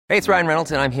Hey, it's Ryan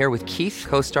Reynolds, and I'm here with Keith,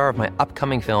 co-star of my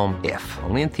upcoming film, If,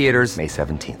 only in theaters May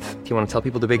 17th. Do you want to tell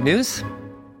people the big news?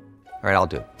 All right, I'll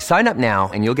do it. Sign up now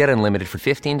and you'll get unlimited for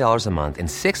 $15 a month and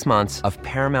 6 months of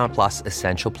Paramount Plus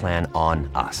Essential Plan on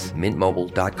us.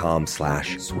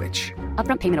 MintMobile.com/switch.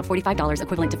 Upfront payment of $45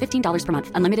 equivalent to $15 per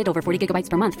month. Unlimited over 40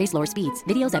 gigabytes per month. Face lower speeds.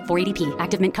 Videos at 480p.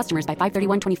 Active Mint customers by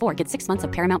 531.24 get 6 months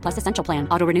of Paramount Plus Essential Plan.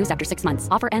 Auto renews after 6 months.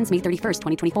 Offer ends May 31st,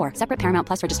 2024. Separate Paramount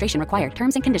Plus registration required.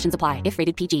 Terms and conditions apply if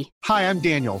rated PG. Hi, I'm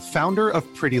Daniel, founder of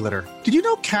Pretty Litter. Did you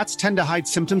know cats tend to hide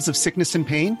symptoms of sickness and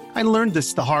pain? I learned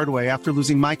this the hard way after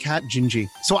losing my cat, Gingy.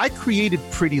 So I created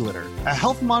Pretty Litter, a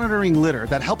health monitoring litter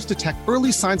that helps detect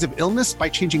early signs of illness by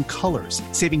changing colors,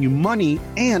 saving you money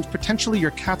and potentially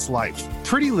your cat's life.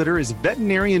 Pretty Litter is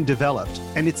veterinarian developed,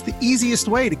 and it's the easiest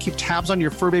way to keep tabs on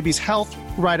your fur baby's health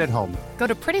right at home. Go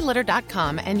to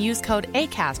prettylitter.com and use code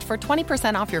ACAST for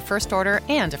 20% off your first order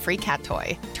and a free cat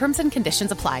toy. Terms and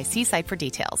conditions apply. See site for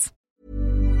details.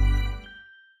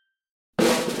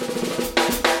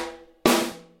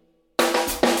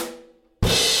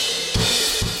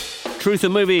 Truth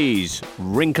and Movies,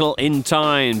 Wrinkle in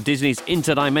Time. Disney's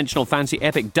interdimensional fantasy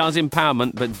epic does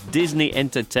empowerment, but Disney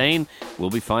entertain? We'll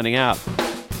be finding out.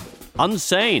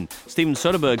 Unsane. Steven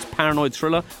Soderbergh's paranoid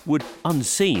thriller. Would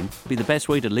unseen be the best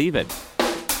way to leave it?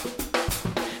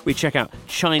 We check out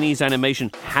Chinese animation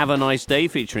Have a Nice Day,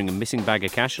 featuring a missing bag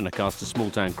of cash and a cast of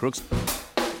small-town crooks.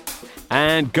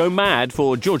 And go mad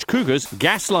for George Cukor's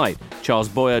Gaslight. Charles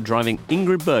Boyer driving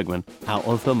Ingrid Bergman out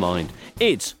of her mind.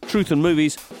 It's Truth and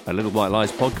Movies, a Little White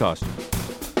Lies podcast.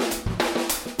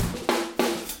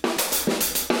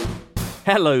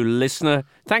 Hello, listener.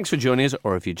 Thanks for joining us,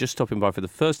 or if you're just stopping by for the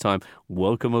first time,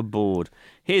 welcome aboard.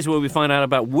 Here's where we find out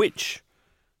about which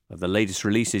of the latest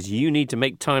releases you need to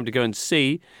make time to go and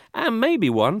see, and maybe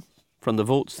one from the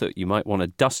vaults that you might want to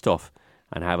dust off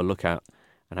and have a look at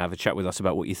and have a chat with us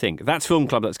about what you think. That's Film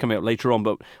Club, that's coming up later on,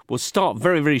 but we'll start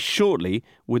very, very shortly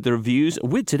with the reviews,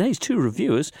 with today's two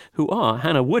reviewers, who are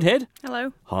Hannah Woodhead.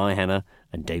 Hello. Hi, Hannah.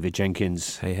 And David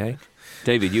Jenkins. Hey, hey.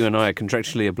 David, you and I are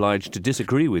contractually obliged to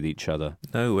disagree with each other.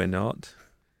 No, we're not.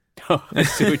 Oh, I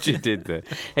see what you did there.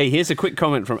 Hey, here's a quick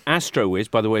comment from AstroWiz.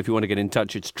 By the way, if you want to get in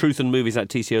touch, it's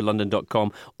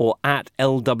truthandmovies@tcolondon.com or at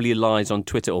LWLies on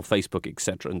Twitter or Facebook,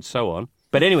 etc., and so on.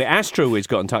 But anyway, AstroWiz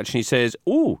got in touch and he says,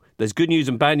 ooh, there's good news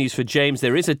and bad news for James.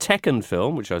 There is a Tekken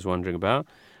film, which I was wondering about,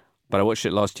 but I watched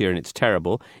it last year and it's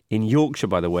terrible. In Yorkshire,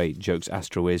 by the way, jokes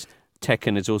AstroWiz,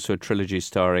 Tekken is also a trilogy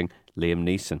starring Liam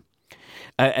Neeson.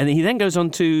 And he then goes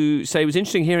on to say it was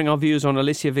interesting hearing our views on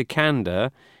Alicia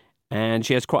Vikander, and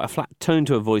she has quite a flat tone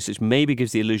to her voice, which maybe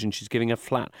gives the illusion she's giving a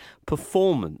flat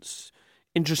performance.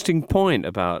 Interesting point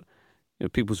about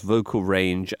people's vocal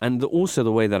range and also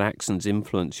the way that accents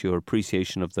influence your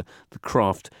appreciation of the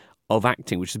craft of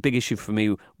acting, which is a big issue for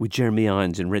me with Jeremy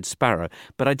Irons in Red Sparrow.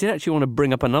 But I did actually want to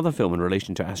bring up another film in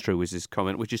relation to AstroWiz's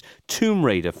comment, which is Tomb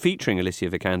Raider, featuring Alicia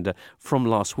Vikander from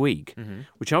last week,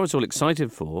 which I was all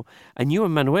excited for. And you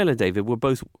and Manuela, David, were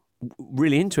both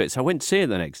really into it. So I went to see it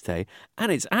the next day,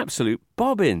 and it's absolute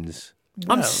bobbins.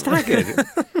 Well. I'm staggered.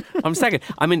 I'm staggered.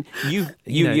 I mean, you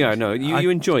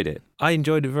enjoyed it. I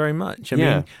enjoyed it very much. I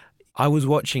mean, I was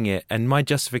watching it, and my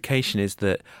justification is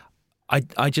that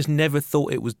I just never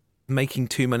thought it was making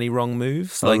too many wrong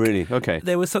moves. Like, oh, really? Okay.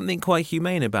 There was something quite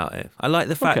humane about it. I like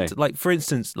the fact, like, for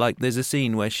instance, like, there's a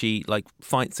scene where she, like,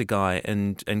 fights a guy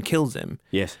and kills him.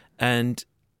 Yes. And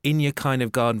in your kind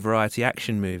of garden variety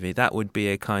action movie, that would be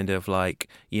a kind of, like,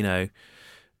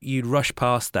 you'd rush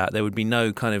past that. There would be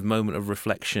no kind of moment of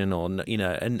reflection on,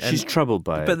 and she's troubled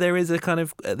by it. But there is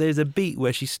there's a beat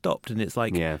where she stopped, and it's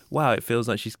like, wow, it feels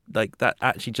like she's like, that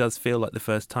actually does feel like the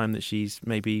first time that she's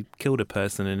maybe killed a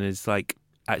person and is like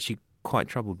actually quite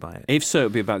troubled by it. If so,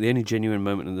 it'd be about the only genuine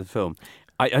moment in the film.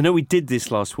 I know we did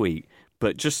this last week,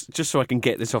 but just so I can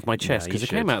get this off my chest, because I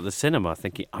came out of the cinema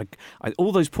thinking,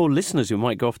 all those poor listeners who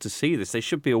might go off to see this, they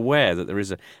should be aware that there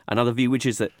is another view, which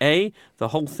is that the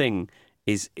whole thing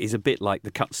is a bit like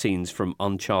the cutscenes from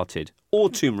Uncharted or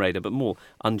Tomb Raider, but more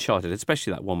Uncharted,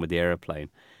 especially that one with the aeroplane.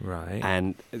 Right.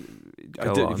 And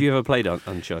have you ever played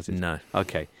Uncharted? No.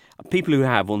 Okay. People who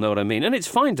have will know what I mean. And it's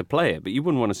fine to play it, but you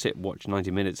wouldn't want to sit and watch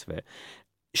 90 minutes of it.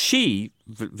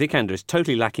 Vikander, is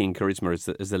totally lacking in charisma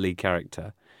as the lead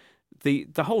character. The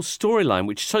whole storyline,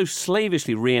 which so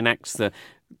slavishly reenacts the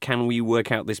can we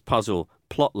work out this puzzle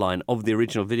plotline of the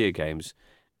original video games,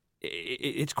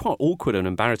 it's quite awkward and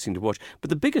embarrassing to watch. But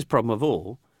the biggest problem of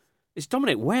all is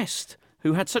Dominic West,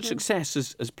 who had such success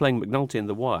as playing McNulty in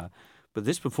The Wire. But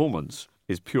this performance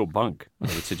is pure bunk, I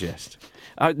would suggest.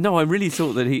 No, I really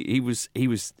thought that he was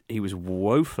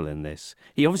woeful in this.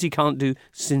 He obviously can't do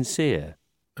sincere.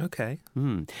 Okay.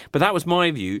 But that was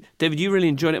my view. David, you really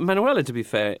enjoyed it. Manuela, to be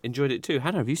fair, enjoyed it too.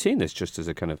 Hannah, have you seen this just as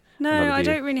a kind of... No, I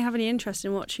don't really have any interest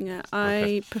in watching it.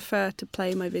 I prefer to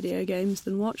play my video games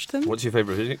than watch them. What's your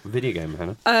favourite video game,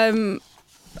 Hannah?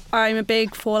 I'm a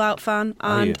big Fallout fan,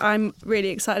 and I'm really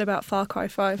excited about Far Cry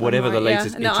 5. Whatever the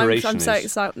latest iteration I'm so is.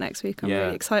 excited next week. I'm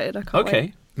really excited. I can't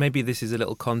wait. Maybe this is a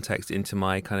little context into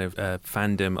my kind of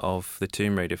fandom of the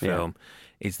Tomb Raider film,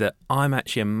 is that I'm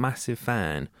actually a massive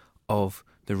fan of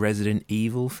the Resident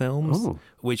Evil films,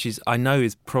 which is, I know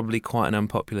is probably quite an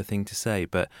unpopular thing to say,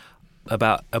 but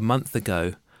about a month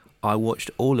ago, I watched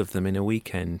all of them in a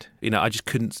weekend. I just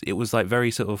couldn't, it was like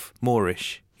very sort of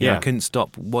Moorish. I couldn't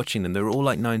stop watching them. They were all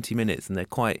like 90 minutes and they're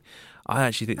quite, I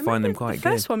actually find them quite good. The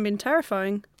first one been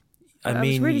terrifying. I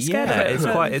was really scared of it.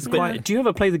 It's quite. Do you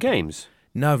ever play the games?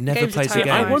 No, I've never played the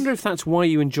game. I wonder if that's why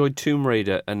you enjoyed Tomb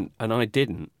Raider and I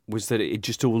didn't, was that it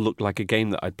just all looked like a game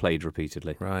that I'd played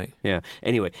repeatedly. Right. Yeah.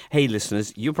 Anyway, hey,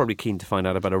 listeners, you're probably keen to find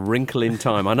out about A Wrinkle in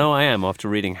Time. I know I am after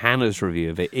reading Hannah's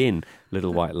review of it in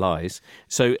Little White Lies.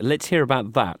 So let's hear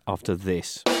about that after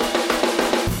this.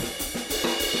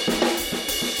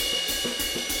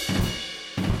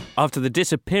 After the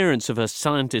disappearance of her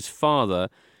scientist father,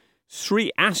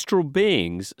 3 astral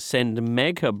beings send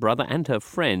Meg, her brother, and her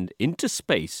friend into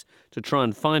space to try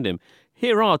and find him.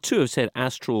 Here are 2 of said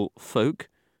astral folk,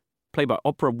 played by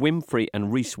Oprah Winfrey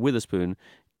and Reese Witherspoon,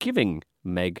 giving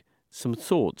Meg some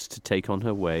thoughts to take on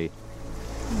her way.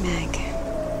 Meg.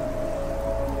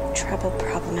 Troubled,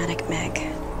 problematic Meg.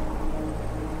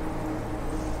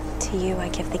 To you, I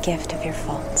give the gift of your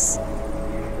faults.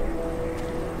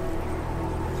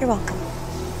 You're welcome.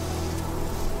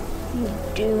 You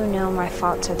do know my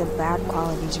faults are the bad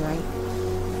qualities, right?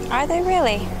 Are they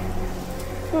really?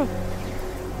 Well,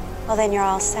 then you're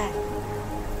all set.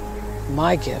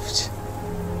 My gift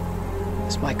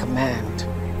is my command.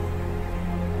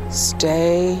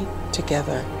 Stay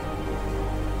together.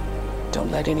 Don't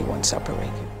let anyone separate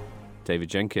you. David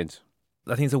Jenkins.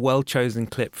 I think it's a well-chosen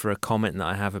clip for a comment that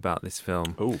I have about this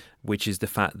film, which is the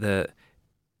fact that,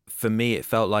 for me, it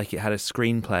felt like it had a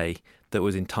screenplay that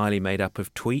was entirely made up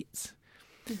of tweets.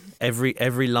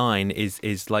 Every line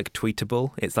is like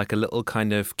tweetable. It's like a little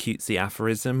kind of cutesy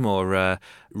aphorism, or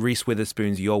Reese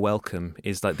Witherspoon's "You're welcome"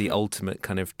 is like the ultimate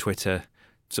kind of Twitter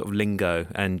sort of lingo,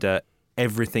 and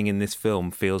everything in this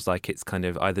film feels like it's kind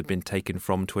of either been taken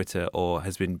from Twitter or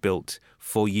has been built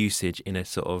for usage in a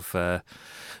sort of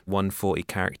 140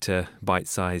 character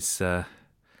bite-size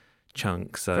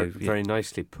chunk. So very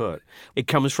nicely put. It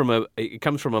comes from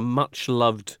a much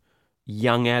loved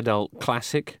young adult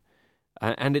classic,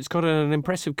 and it's got an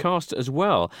impressive cast as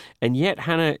well. And yet,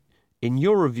 Hannah, in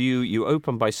your review, you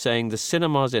open by saying the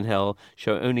cinemas in hell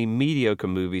show only mediocre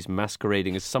movies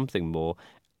masquerading as something more,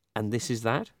 and this is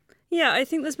that? Yeah, I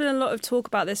think there's been a lot of talk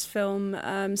about this film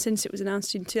since it was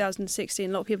announced in 2016.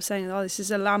 A lot of people saying, this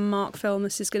is a landmark film,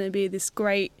 this is going to be this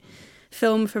great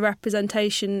film for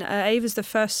representation. Ava's the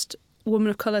first woman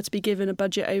of colour to be given a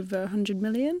budget over $100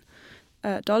 million,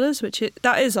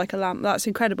 that is like a lamp. That's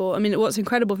incredible. I mean, what's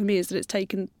incredible for me is that it's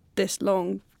taken this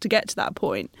long to get to that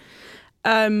point.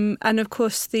 And of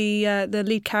course, the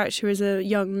lead character is a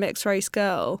young mixed race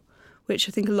girl, which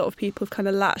I think a lot of people have kind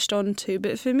of latched onto.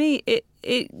 But for me,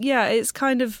 it's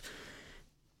kind of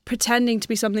pretending to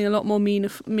be something a lot more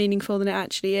meaningful than it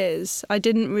actually is. I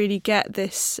didn't really get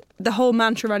this. The whole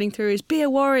mantra running through is be a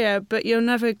warrior, but you'll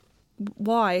never.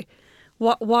 Why?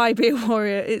 Why be a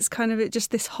warrior? It's kind of just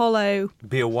this hollow...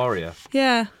 Be a warrior?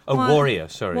 Yeah. Warrior,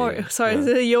 sorry. Warrior, sorry, it's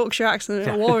a Yorkshire accent,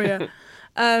 a warrior.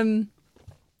 It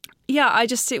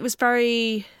was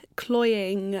very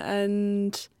cloying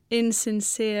and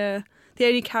insincere. The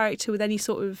only character with any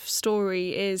sort of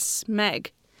story is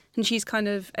Meg, and she's kind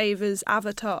of Ava's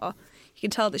avatar. You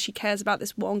can tell that she cares about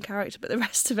this one character, but the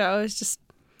rest of it, I was just...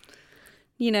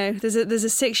 there's a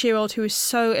 6-year-old who is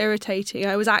so irritating.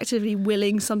 I was actively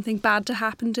willing something bad to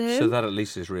happen to him. So that at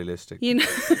least is realistic.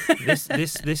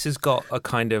 This has got a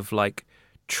kind of like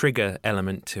trigger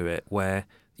element to it, where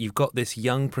you've got this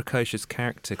young precocious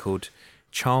character called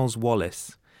Charles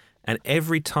Wallace, and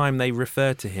every time they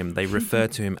refer to him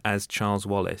as Charles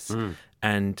Wallace.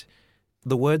 And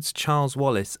the words Charles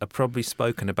Wallace are probably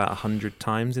spoken about 100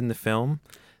 times in the film.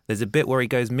 There's a bit where he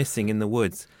goes missing in the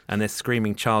woods and they're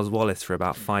screaming Charles Wallace for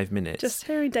about 5 minutes. Just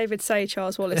hearing David say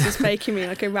Charles Wallace is making me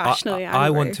like irrationally angry. I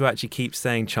want to actually keep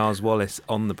saying Charles Wallace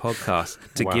on the podcast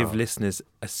to give listeners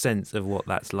a sense of what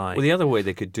that's like. Well, the other way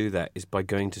they could do that is by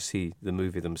going to see the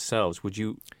movie themselves. Would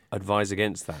you advise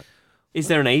against that? Is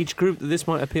there an age group that this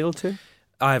might appeal to?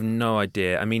 I have no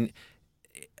idea. I mean,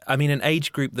 an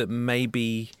age group that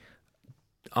maybe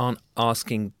aren't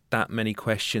asking that many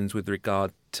questions with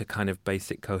regard to kind of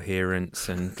basic coherence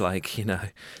and like, you know,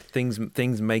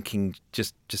 things making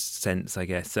just sense, I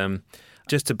guess.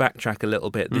 Just to backtrack a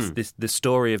little bit, the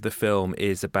story of the film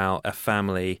is about a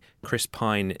family. Chris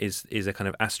Pine is a kind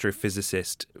of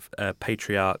astrophysicist,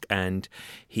 patriarch, and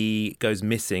he goes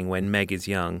missing when Meg is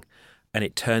young. And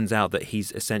it turns out that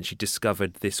he's essentially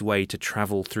discovered this way to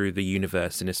travel through the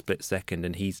universe in a split second,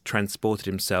 and he's transported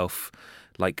himself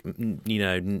like, you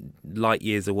know, light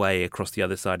years away across the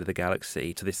other side of the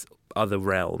galaxy to this other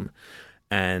realm.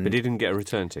 But he didn't get a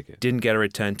return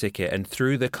ticket. And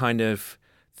through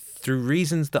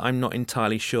reasons that I'm not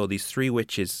entirely sure, these three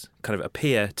witches kind of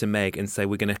appear to Meg and say,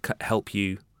 we're going to help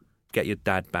you get your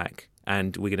dad back,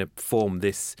 and we're going to form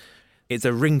this. It's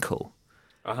a wrinkle.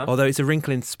 Although it's a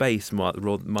wrinkle in space rather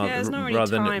than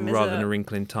a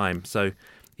wrinkle in time. So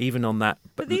even on that,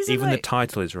 but even the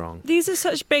title is wrong. These are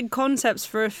such big concepts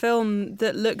for a film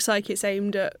that looks like it's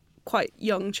aimed at quite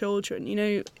young children. You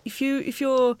know, if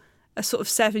you're a sort of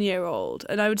 7-year-old,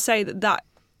 and I would say that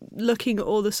looking at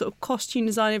all the sort of costume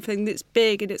design, everything that's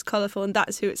big and it's colourful, and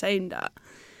that's who it's aimed at,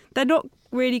 they're not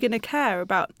really going to care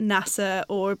about NASA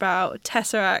or about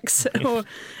Tesseracts,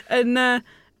 and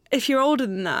if you're older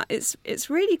than that, it's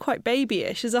really quite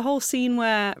babyish. There's a whole scene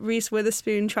where Reese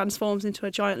Witherspoon transforms into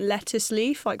a giant lettuce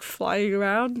leaf, like flying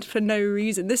around for no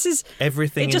reason. This is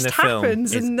everything in the film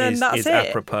happens, and then that's it.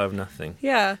 Apropos of nothing.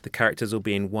 Yeah, the characters will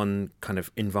be in one kind of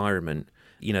environment.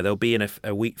 You know, they'll be in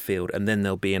a wheat field, and then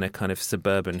they'll be in a kind of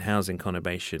suburban housing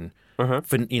conurbation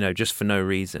for, you know, just for no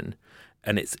reason.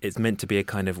 And it's meant to be a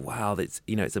kind of, wow, it's,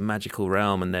 you know, it's a magical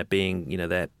realm, and they're being, you know,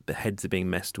 their heads are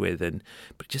being messed with,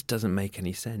 but it just doesn't make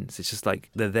any sense. It's just like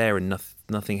they're there and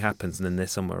nothing happens, and then they're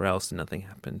somewhere else and nothing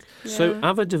happens. Yeah. So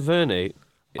Ava DuVernay,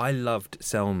 I loved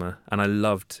Selma, and I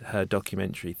loved her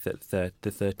documentary, the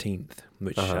 13th,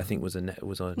 which I think was a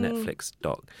Netflix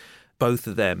doc. Both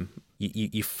of them,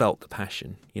 you felt the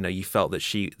passion. You know, you felt that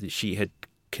she had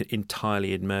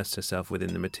entirely immersed herself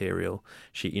within the material.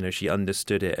 She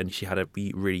understood it, and she had a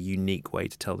really unique way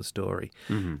to tell the story.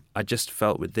 Mm-hmm. I just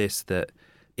felt with this that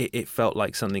it felt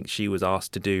like something she was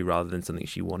asked to do rather than something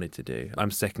she wanted to do.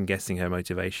 I'm second guessing her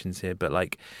motivations here, but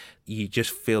like you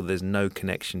just feel there's no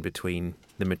connection between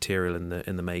the material and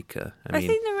the maker. I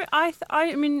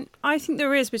think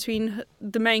there is between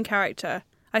the main character.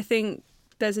 I think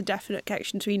there's a definite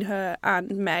connection between her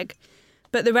and Meg.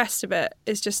 But the rest of it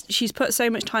is just, she's put so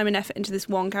much time and effort into this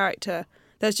one character.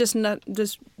 There's just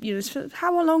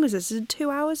how long is this? Is it 2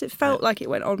 hours? It felt like it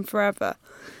went on forever.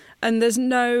 And there's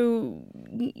no,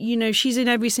 you know, she's in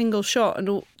every single shot,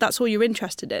 and that's all you're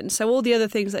interested in. So all the other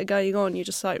things that are going on, you're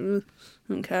just like, I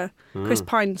don't care. Chris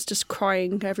Pine's just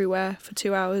crying everywhere for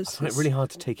 2 hours. I find it really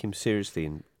hard to take him seriously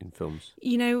in films.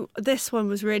 You know, this one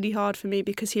was really hard for me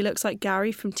because he looks like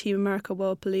Gary from Team America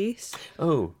World Police.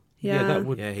 Oh. Yeah, that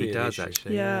would. Yeah, he does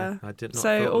actually. Yeah, I did not.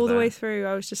 So all the way through,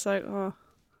 I was just like, oh.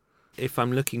 If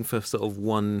I'm looking for sort of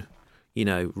one, you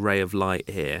know, ray of light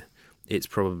here, it's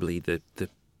probably the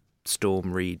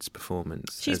Storm Reed's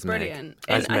performance. She's as brilliant,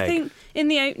 Meg. and I think in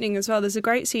the opening as well, there's a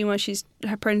great scene where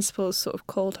her principal's sort of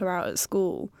called her out at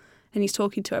school, and he's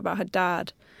talking to her about her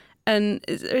dad, and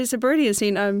it's a brilliant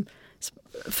scene.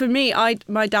 For me,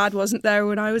 my dad wasn't there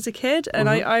when I was a kid, and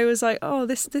I was like, oh,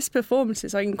 this performance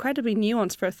is like incredibly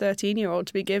nuanced for a 13-year-old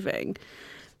to be giving.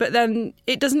 But then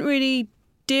it doesn't really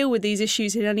deal with these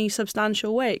issues in any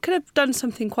substantial way. It could have done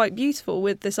something quite beautiful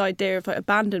with this idea of like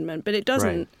abandonment, but it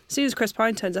doesn't. Right. As soon as Chris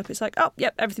Pine turns up, it's like, oh,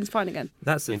 yep, everything's fine again.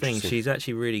 That's the thing. She's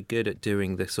actually really good at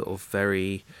doing the sort of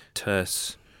very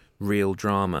terse, real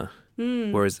drama.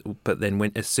 But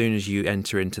then as soon as you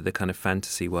enter into the kind of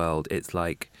fantasy world, it's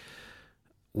like,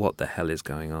 what the hell is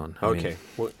going on? I mean,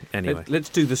 anyway. Let's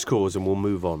do the scores and we'll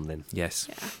move on then. Yes.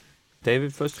 Yeah.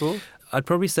 David, first of all? I'd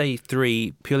probably say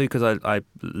 3, purely because I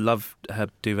loved her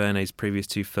DuVernay's previous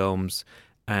 2 films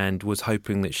and was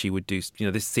hoping that she would do, you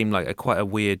know, this seemed like quite a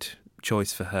weird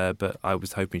choice for her, but I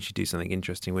was hoping she'd do something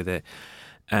interesting with it.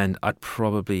 And I'd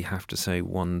probably have to say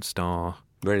 1 star.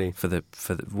 Really? For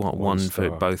one for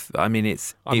both. I mean,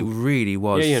 it really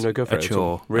was a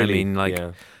chore. Really? I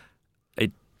mean,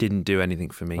 it didn't do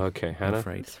anything for me. Okay, Hannah? I'm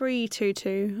afraid. 3, 2,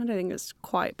 2. I don't think it's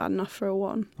quite bad enough for a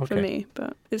 1 for me,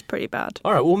 but it's pretty bad.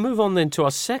 All right, we'll move on then to our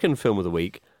second film of the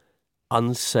week,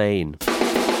 Unsane.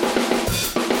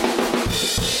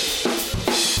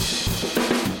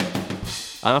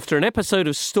 After an episode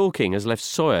of stalking has left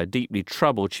Sawyer deeply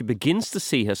troubled, she begins to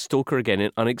see her stalker again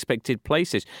in unexpected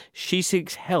places. She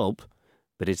seeks help,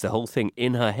 but is the whole thing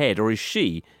in her head, or is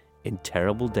she in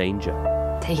terrible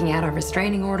danger? Taking out a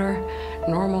restraining order,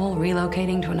 normal.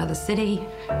 Relocating to another city,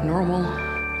 normal.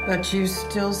 But you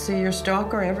still see your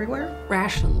stalker everywhere?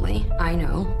 Rationally, I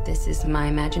know this is my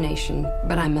imagination,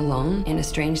 but I'm alone in a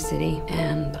strange city,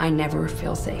 and I never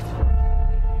feel safe.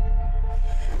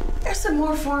 There's some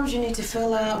more forms you need to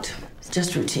fill out. It's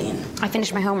just routine. I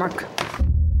finished my homework.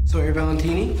 Sawyer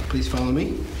Valentini, please follow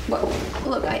me. Well,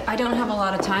 look, I don't have a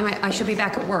lot of time. I should be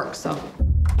back at work, so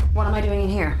what am I doing in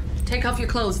here? Take off your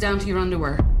clothes down to your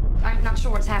underwear. I'm not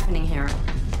sure what's happening here.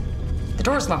 The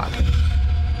door's locked.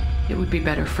 It would be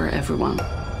better for everyone,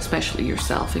 especially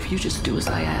yourself, if you just do as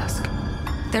I ask.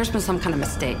 There's been some kind of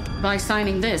mistake. By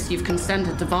signing this, you've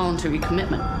consented to voluntary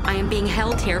commitment. I am being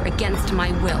held here against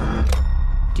my will.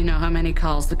 Do you know how many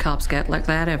calls the cops get like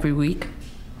that every week?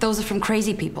 Those are from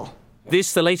crazy people.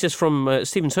 This, the latest from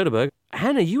Steven Soderbergh.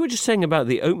 Hannah, you were just saying about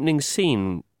the opening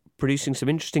scene producing some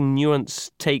interesting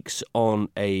nuanced takes on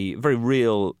a very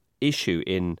real issue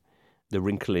in The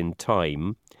Wrinkle in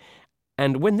Time.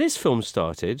 And when this film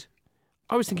started,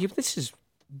 I was thinking,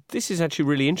 this is actually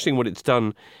really interesting what it's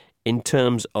done in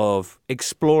terms of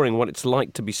exploring what it's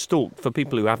like to be stalked for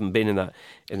people who haven't been in that.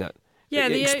 Yeah,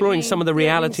 exploring some of the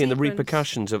reality and the sequence.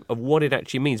 repercussions of what it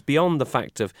actually means, beyond the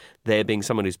fact of there being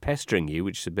someone who's pestering you,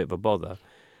 which is a bit of a bother,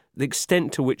 the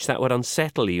extent to which that would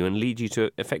unsettle you and lead you to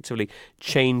effectively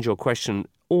change or question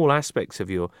all aspects of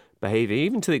your behaviour,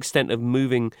 even to the extent of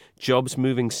moving jobs,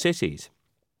 moving cities.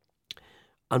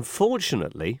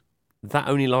 Unfortunately, that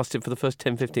only lasted for the first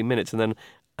 10-15 minutes, and then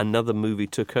another movie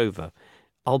took over.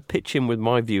 I'll pitch in with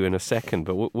my view in a second,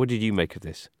 but what did you make of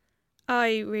this?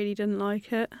 I really didn't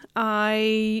like it.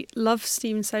 I love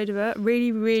Steven Soderbergh.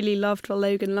 Really, really loved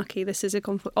Logan Lucky. This is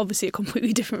obviously a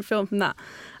completely different film from that.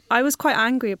 I was quite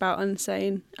angry about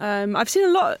Unsane. I've seen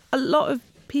a lot of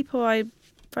people I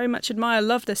very much admire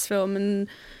love this film and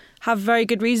have very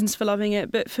good reasons for loving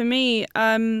it. But for me,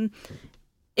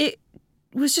 it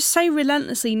was just so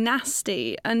relentlessly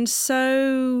nasty, and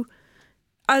so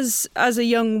as a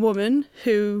young woman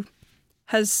who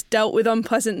has dealt with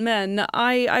unpleasant men,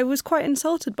 I was quite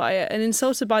insulted by it, and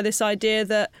insulted by this idea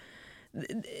that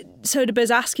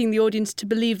Soderbergh's asking the audience to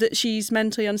believe that she's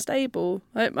mentally unstable.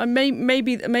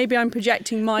 Maybe I'm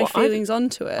projecting my feelings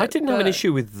onto it. I didn't have an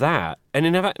issue with that. And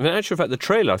in actual fact, the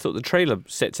trailer, I thought the trailer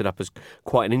sets it up as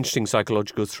quite an interesting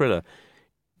psychological thriller.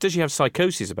 Does she have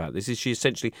psychosis about this? Is she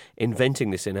essentially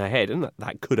inventing this in her head? And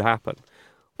that could happen.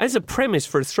 As a premise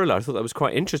for a thriller, I thought that was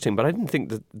quite interesting, but I didn't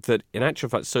think that in actual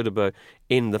fact Soderbergh,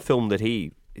 in the film that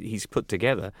he's put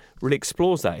together, really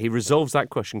explores that. He resolves that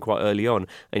question quite early on,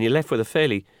 and you're left with a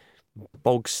fairly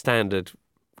bog-standard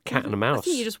cat and a mouse. I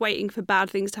think you're just waiting for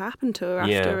bad things to happen to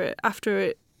her after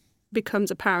it becomes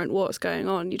apparent what's going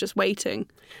on. You're just waiting.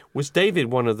 Was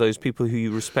David one of those people who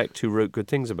you respect who wrote good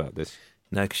things about this?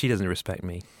 No, because she doesn't respect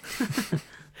me.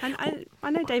 I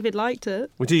know David liked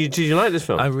it. Well, did you like this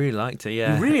film? I really liked it,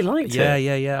 yeah. You really liked it?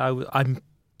 Yeah.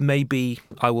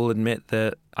 I will admit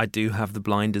that I do have the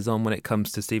blinders on when it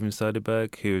comes to Steven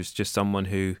Soderbergh, who's just someone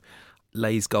who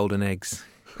lays golden eggs.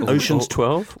 Ocean's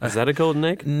 12? Was that a golden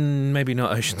egg? Maybe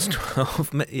not Ocean's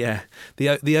 12. Yeah.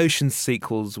 The Ocean's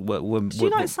sequels were... Do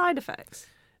you like Side Effects?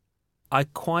 I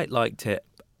quite liked it,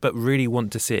 but really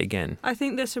want to see it again. I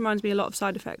think this reminds me a lot of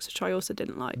Side Effects, which I also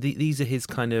didn't like. These are his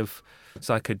kind of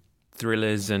psycho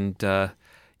thrillers, and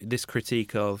this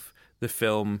critique of the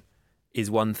film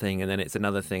is one thing, and then it's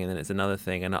another thing, and then it's another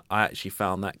thing. And I actually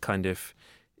found that kind of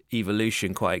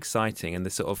evolution quite exciting. And the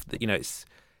sort of,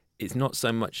 it's not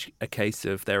so much a case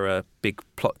of there are big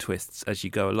plot twists as you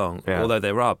go along, although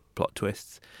there are plot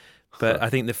twists. But I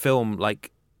think the film,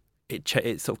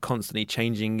 it's sort of constantly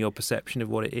changing your perception of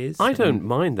what it is. I don't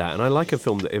mind that, and I like a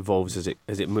film that evolves as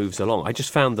it moves along. I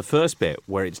just found the first bit,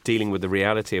 where it's dealing with the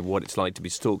reality of what it's like to be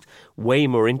stalked, way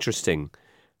more interesting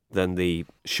than the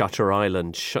Shutter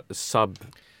Island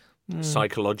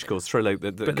psychological thriller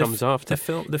that comes after.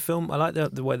 The film. I like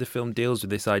the way the film deals with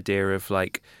this idea of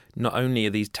not only are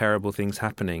these terrible things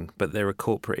happening, but there are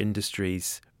corporate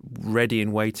industries ready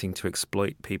and waiting to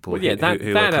exploit people who are kind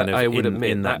of I would in, admit,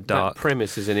 in that dark. That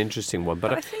premise is an interesting one,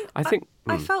 but I think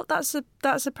I felt that's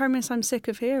a premise I'm sick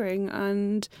of hearing,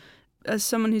 and as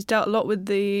someone who's dealt a lot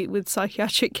with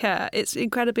psychiatric care, it's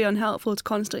incredibly unhelpful to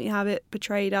constantly have it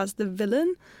portrayed as the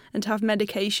villain, and to have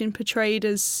medication portrayed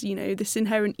as this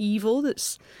inherent evil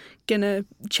that's gonna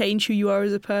change who you are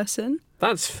as a person.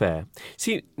 That's fair.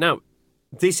 See, now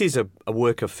this is a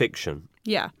work of fiction,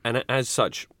 and as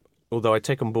such, although I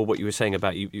take on board what you were saying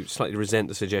about you slightly resent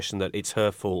the suggestion that it's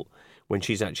her fault when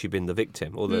she's actually been the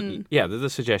victim, or the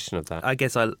suggestion of that. I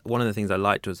guess one of the things I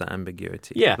liked was that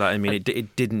ambiguity. Yeah, like, I mean,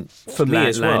 it didn't for me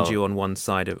as well land you on one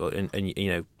side of it, and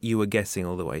you know you were guessing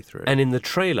all the way through. And in the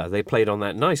trailer, they played on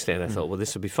that nicely, and I thought, well,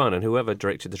 this would be fun. And whoever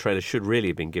directed the trailer should really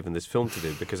have been given this film to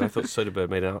do, because I thought Soderbergh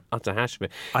made an utter hash of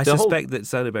it. I suspect that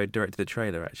Soderbergh directed the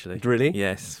trailer, actually. Really?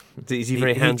 Yes. Is he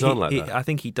very hands-on like that? I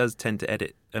think he does tend to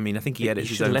edit. I mean, I think he edits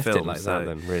his own left films. It like that,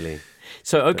 then, really.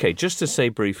 So, okay, just to say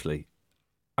briefly,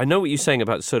 I know what you're saying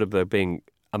about Soderbergh being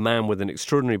a man with an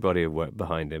extraordinary body of work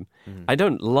behind him. I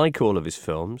don't like all of his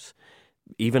films.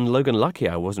 Even Logan Lucky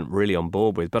I wasn't really on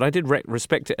board with, but I did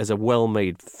respect it as a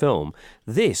well-made film.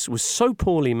 This was so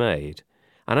poorly made,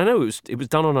 and I know it was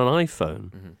done on an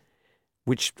iPhone,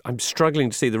 which I'm struggling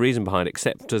to see the reason behind,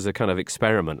 except as a kind of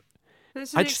experiment.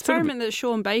 It's an experiment that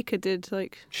Sean Baker did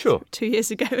 2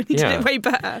 years ago, and he did it way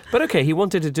better. But okay, he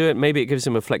wanted to do it. Maybe it gives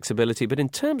him a flexibility. But in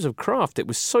terms of craft, it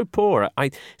was so poor.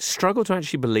 I struggle to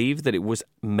actually believe that it was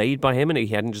made by him and he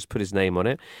hadn't just put his name on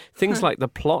it. Things like the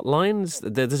plot lines,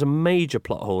 there's a major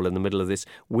plot hole in the middle of this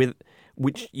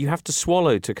which you have to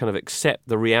swallow to kind of accept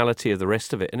the reality of the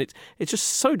rest of it. And it just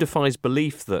so defies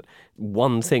belief that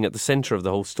one thing at the centre of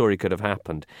the whole story could have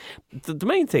happened. The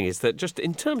main thing is that just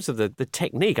in terms of the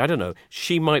technique, I don't know,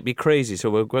 she might be crazy, so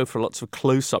we'll go for lots of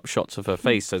close-up shots of her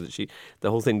face so that the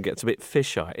whole thing gets a bit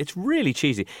fisheye. It's really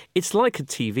cheesy. It's like a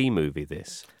TV movie,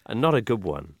 this, and not a good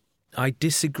one. I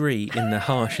disagree in the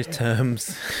harshest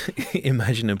terms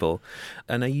imaginable.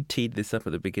 I know you teed this up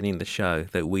at the beginning of the show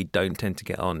that we don't tend to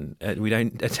get on. We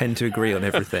don't tend to agree on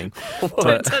everything.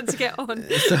 Don't tend to get on.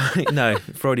 No,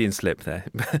 Freudian slip there.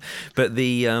 But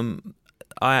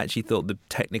I actually thought the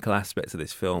technical aspects of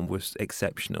this film was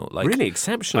exceptional. Really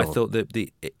exceptional? I thought that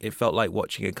it felt like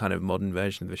watching a kind of modern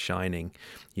version of The Shining.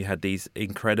 You had these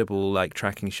incredible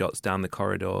tracking shots down the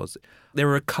corridors. There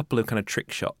were a couple of kind of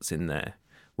trick shots in there.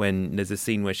 When there's a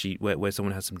scene where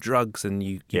someone has some drugs and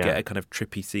you get a kind of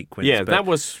trippy sequence. Yeah, that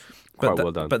was quite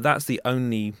well done. But that's the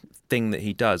only thing that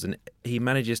he does. And he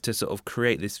manages to sort of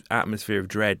create this atmosphere of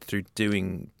dread through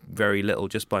doing very little,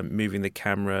 just by moving the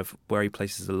camera, where he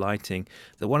places the lighting.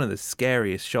 So one of the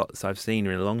scariest shots I've seen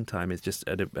in a long time is just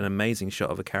an amazing shot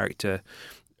of a character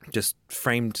just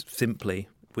framed simply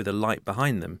with a light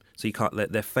behind them. So you can't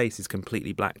their face is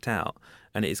completely blacked out.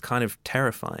 And it's kind of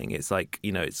terrifying. It's like,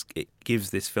 it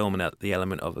gives this film the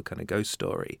element of a kind of ghost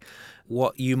story.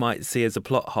 What you might see as a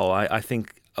plot hole, I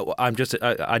think, I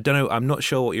don't know, I'm not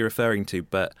sure what you're referring to,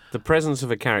 but... The presence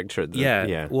of a character.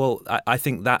 Yeah. Well, I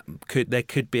think there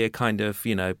could be a kind of,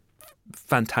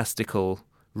 fantastical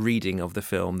reading of the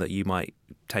film that you might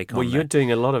take on. Well, you're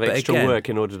doing a lot of extra work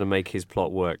in order to make his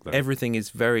plot work, though. Everything is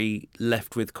very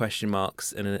left with question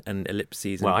marks and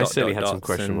ellipses. Well, and I certainly had some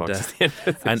question marks at the end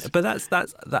of this. But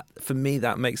that's for me,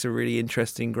 that makes a really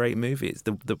interesting, great movie. It's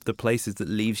the places that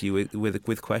leaves you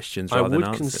with questions rather than answers.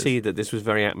 I would concede that this was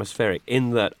very atmospheric,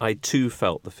 in that I too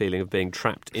felt the feeling of being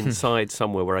trapped inside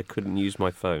somewhere where I couldn't use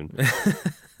my phone.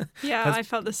 Yeah, I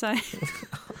felt the same.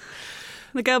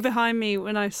 The girl behind me,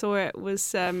 when I saw it,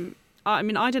 was... I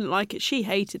didn't like it. She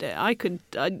hated it. I could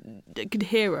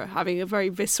hear her having a very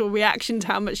visceral reaction to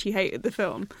how much she hated the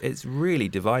film. It's really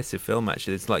divisive film,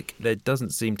 actually. It's like there doesn't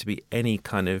seem to be any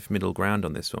kind of middle ground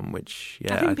on this one, which,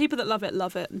 I think people that love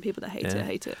it, and people that hate it,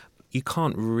 hate it. You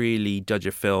can't really judge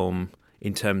a film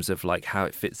in terms of how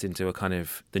it fits into a kind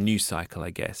of the news cycle,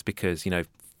 I guess, because,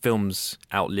 films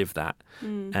outlive that.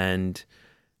 And...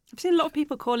 I've seen a lot of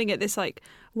people calling it this,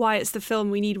 why it's the film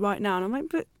we need right now. And I'm like,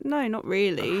 but no, not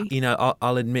really.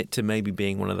 I'll admit to maybe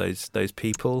being one of those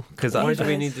people. Why do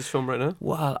we need this film right now?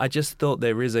 Well, I just thought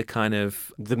there is a kind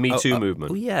of... The Me Too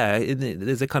movement. Yeah,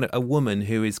 there's a kind of a woman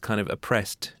who is kind of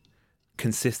oppressed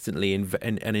consistently and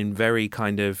in very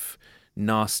kind of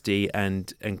nasty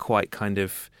and quite kind kind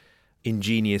of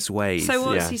ingenious ways. So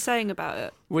what's he saying about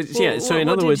it? Well, so in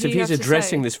other words, if he's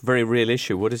addressing this very real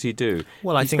issue, what does he do?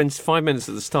 Well, he spends 5 minutes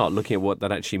at the start looking at what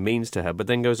that actually means to her, but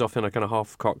then goes off in a kind of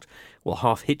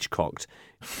half-Hitchcocked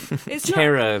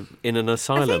terror in an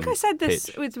asylum. I think I said this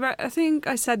I think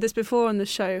I said this before on the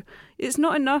show. It's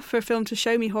not enough for a film to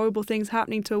show me horrible things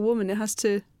happening to a woman. It has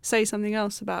to say something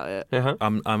else about it. Uh-huh.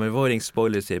 I'm avoiding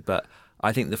spoilers here, but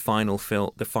I think the final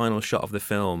shot of the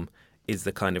film is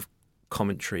the kind of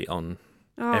commentary on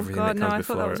everything that comes before. I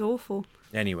thought that was awful.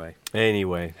 Anyway,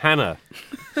 Hannah.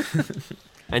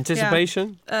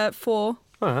 Anticipation? 4.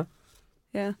 Uh-huh.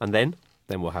 Yeah. And then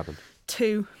what happened?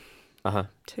 2. Uh-huh.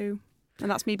 2.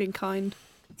 And that's me being kind.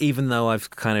 Even though I've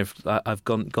gone to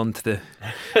the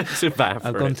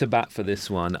I've gone to bat for this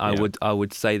one, I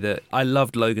would say that I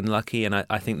loved Logan Lucky, and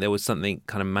I think there was something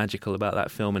kind of magical about that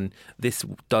film, and this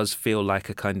does feel like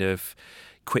a kind of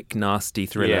quick, nasty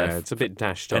thriller. Yeah, it's a bit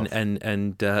dashed off.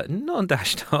 And not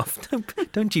dashed off.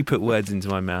 Don't you put words into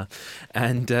my mouth.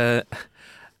 And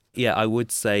yeah, I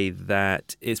would say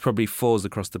that it's probably falls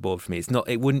across the board for me.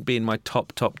 It wouldn't be in my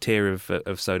top tier of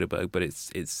Soderbergh, but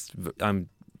I'm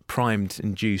primed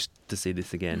and juiced to see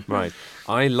this again. Right.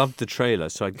 I loved the trailer,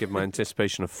 so I'd give my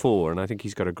anticipation a 4, and I think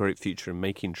he's got a great future in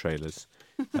making trailers,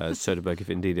 Soderbergh, if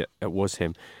indeed it was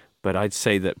him. But I'd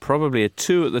say that probably a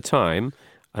 2 at the time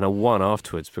and a 1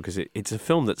 afterwards, because it's a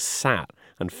film that sat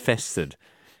and festered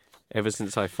ever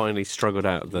since I finally struggled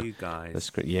out of you guys. the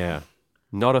script. Yeah.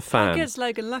 Not a fan. I guess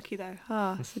Logan Lucky, though.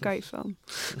 It's a great film.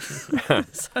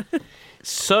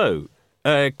 So,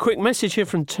 a quick message here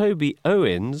from Toby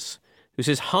Owens, who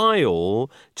says, "Hi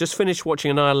all, just finished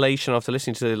watching Annihilation after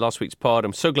listening to last week's pod.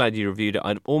 I'm so glad you reviewed it.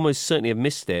 I'd almost certainly have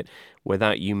missed it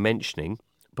without you mentioning.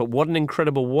 But what an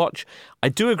incredible watch. I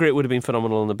do agree it would have been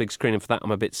phenomenal on the big screen, and for that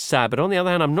I'm a bit sad. But on the other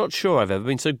hand, I'm not sure I've ever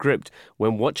been so gripped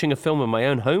when watching a film in my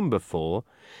own home before.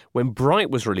 When Bright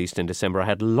was released in December, I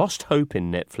had lost hope in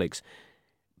Netflix.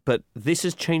 But this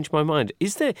has changed my mind.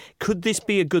 Could this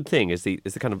be a good thing? Is the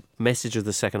kind of message of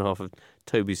the second half of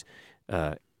Toby's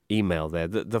email there?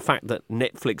 The fact that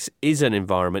Netflix is an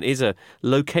environment, is a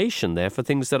location there for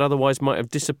things that otherwise might have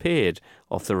disappeared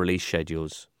off the release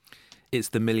schedules. It's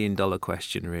the $1 million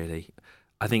question, really.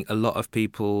 I think a lot of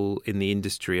people in the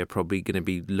industry are probably going to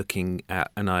be looking at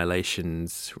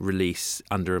Annihilation's release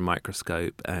under a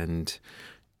microscope and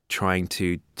trying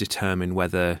to determine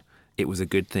whether it was a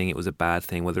good thing, it was a bad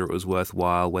thing, whether it was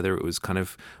worthwhile, whether it was kind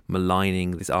of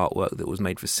maligning this artwork that was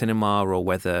made for cinema, or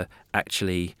whether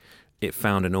actually it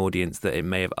found an audience that it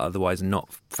may have otherwise not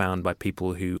found by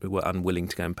people who were unwilling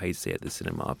to go and pay to see it at the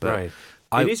cinema. But right.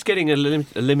 It is getting a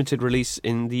limited release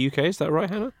in the UK, is that right,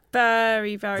 Hannah?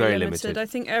 Very, very, very limited. I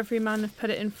think Everyman have put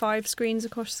it in 5 screens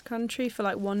across the country for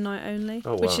like one night only,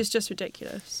 which is just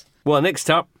ridiculous. Well, next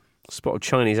up, spot of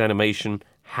Chinese animation.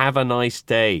 Have a nice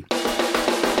day.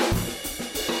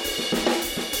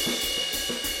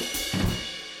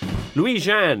 Louis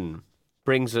Zhan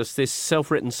brings us this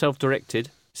self-written, self-directed,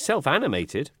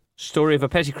 self-animated story of a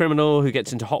petty criminal who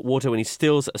gets into hot water when he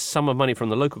steals a sum of money from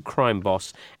the local crime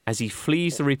boss as he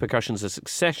flees the repercussions. A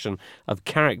succession of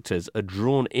characters are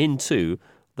drawn into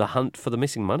the hunt for the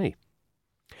missing money.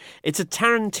 It's a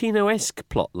Tarantino-esque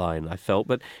plotline, I felt,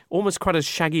 but almost quite a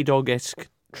Shaggy Dog-esque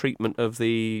treatment of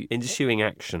the ensuing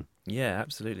action. Yeah,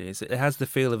 absolutely. It has the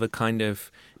feel of a kind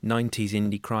of 90s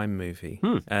indie crime movie,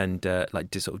 and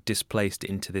sort of displaced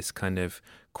into this kind of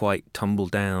quite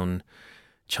tumble-down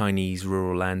Chinese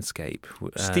rural landscape.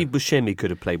 Steve Buscemi could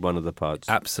have played one of the parts.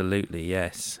 Absolutely,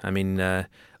 yes. I mean, a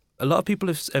lot of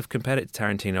people have compared it to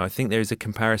Tarantino. I think there is a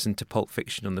comparison to Pulp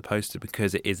Fiction on the poster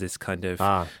because it is this kind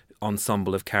of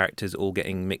ensemble of characters all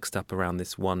getting mixed up around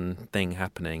this one thing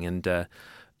happening, and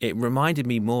it reminded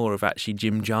me more of actually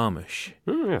Jim Jarmusch.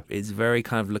 Yeah. It's very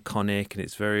kind of laconic, and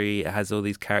it has all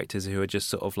these characters who are just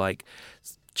sort of like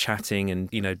chatting and,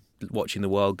 you know, watching the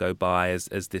world go by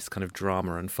as this kind of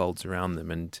drama unfolds around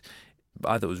them. And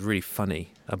I thought it was really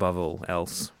funny above all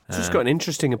else. It's just got an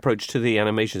interesting approach to the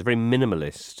animation. It's very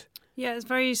minimalist. Yeah, it's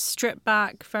very stripped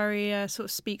back, very sort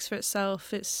of speaks for itself.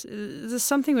 There's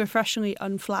something refreshingly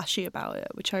unflashy about it,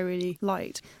 which I really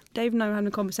liked. Dave and I were having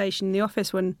a conversation in the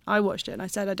office when I watched it, and I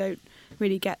said I don't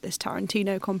really get this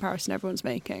Tarantino comparison everyone's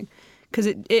making, because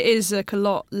it is like a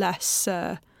lot less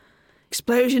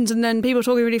explosions and then people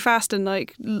talking really fast and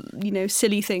like, you know,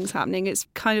 silly things happening. It's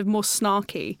kind of more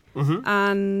snarky,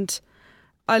 and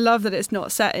I love that it's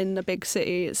not set in a big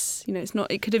city. It's, you know, it's not.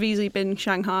 It could have easily been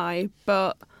Shanghai,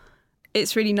 but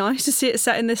it's really nice to see it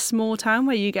set in this small town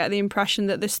where you get the impression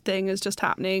that this thing is just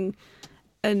happening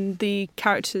and the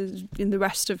characters in the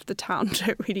rest of the town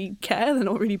don't really care. They're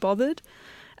not really bothered.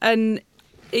 And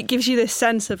it gives you this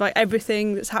sense of like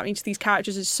everything that's happening to these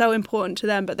characters is so important to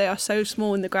them, but they are so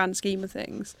small in the grand scheme of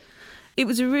things. It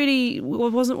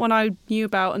wasn't one I knew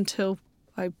about until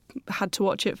I had to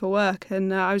watch it for work,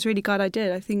 and I was really glad I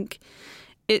did. I think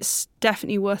it's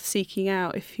definitely worth seeking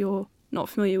out if you're not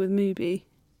familiar with Mubi.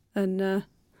 And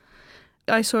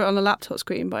I saw it on a laptop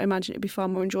screen, but I imagine it'd be far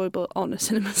more enjoyable on a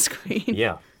cinema screen.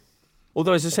 Yeah.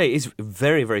 Although, as I say, it's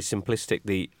very, very simplistic,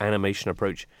 the animation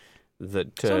approach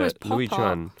that Louis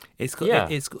Zhan.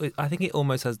 I think it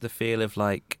almost has the feel of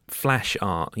like Flash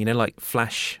art, you know, like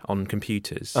Flash on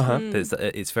computers.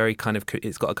 It's very kind of,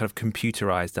 it's got a kind of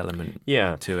computerized element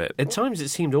to it. At times it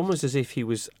seemed almost as if he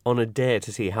was on a dare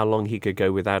to see how long he could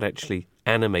go without actually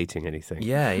animating anything.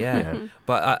 Yeah.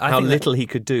 But I how think little he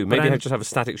could do. Maybe just have a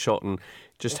static shot and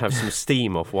just have some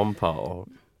steam off one part.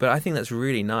 But I think that's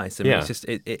really nice. I mean, Yeah. it's just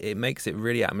it makes it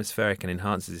really atmospheric and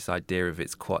enhances this idea of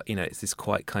it's quite, it's this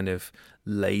quite kind of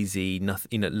lazy,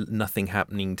 nothing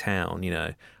happening town.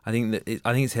 I think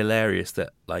it's hilarious that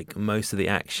like most of the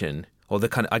action, or the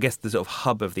kind of, I guess the sort of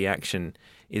hub of the action,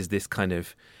 is this kind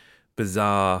of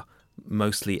bizarre,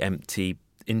 mostly empty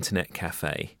internet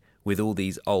cafe with all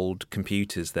these old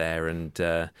computers there, and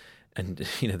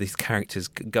these characters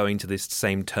going to this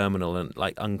same terminal and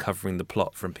like uncovering the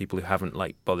plot from people who haven't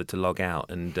like bothered to log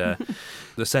out. And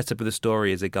the setup of the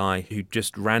story is a guy who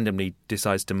just randomly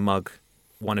decides to mug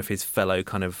one of his fellow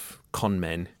kind of con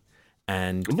men.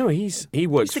 And no, he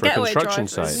works for a construction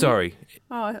site. Sorry.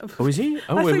 Oh, is he?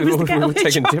 Oh, we're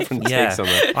taking different takes on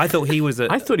that. I thought he was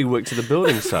I thought he worked at the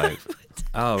building site.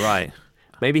 Oh, right.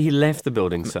 Maybe he left the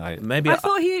building site. Maybe I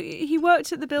thought he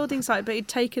worked at the building site, but he'd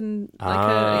taken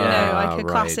a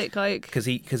classic like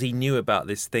because he knew about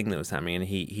this thing that was happening, and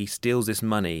he steals this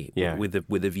money with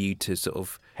a view to sort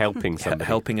of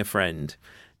helping a friend.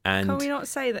 And can we not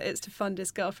say that it's to fund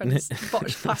his girlfriend's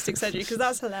botched plastic surgery? Because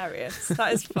that's hilarious.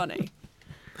 That is funny.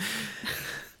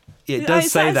 Yeah, it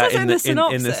does say that in the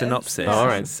synopsis. synopsis. All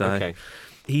right, so okay.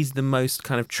 He's the most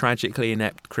kind of tragically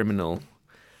inept criminal.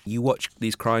 You watch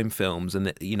these crime films,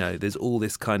 and there's all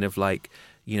this kind of like,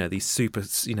 these super,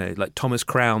 like Thomas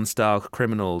Crown style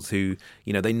criminals who,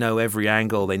 they know every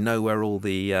angle, they know where all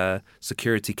the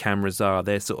security cameras are.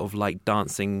 They're sort of like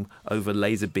dancing over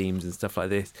laser beams and stuff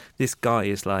like this. This guy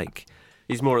is like,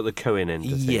 he's more at the Cohen end of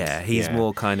things. Yeah, he's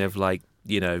more kind of like,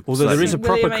 although there is a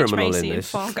proper William H. criminal Macy in in this.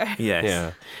 Fargo. Yes.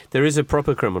 Yeah, there is a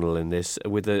proper criminal in this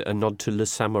with a nod to Le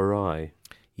Samurai.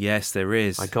 Yes, there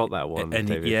is. I got that one, and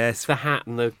David. Yes, the hat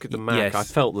and the Mac. Yes. I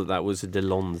felt that was a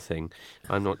Delon thing.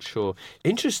 I'm not sure.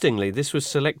 Interestingly, this was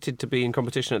selected to be in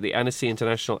competition at the Annecy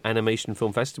International Animation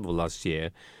Film Festival last year,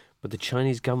 but the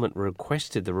Chinese government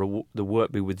requested the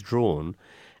work be withdrawn,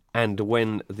 and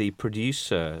when the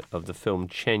producer of the film,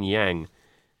 Chen Yang,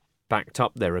 backed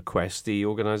up their request, the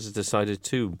organisers decided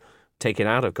to take it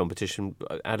out of competition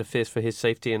out of fears for his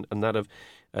safety and that of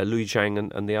Liu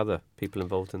Zhang and the other people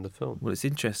involved in the film. Well, it's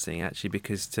interesting, actually,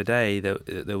 because today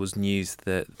there was news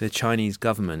that the Chinese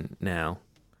government now,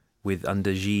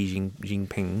 under Xi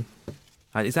Jinping,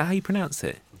 is that how you pronounce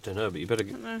it? I don't know, but you better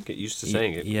get used to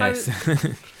saying it. Yes.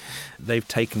 They've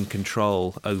taken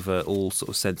control over all sort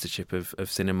of censorship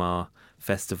of cinema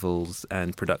festivals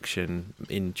and production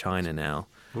in China now.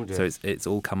 Oh, so it's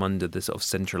all come under the sort of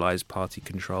centralised party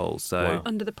control. So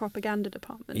under the propaganda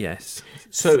department. Yes.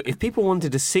 So if people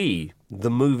wanted to see the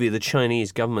movie the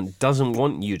Chinese government doesn't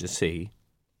want you to see,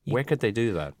 where could they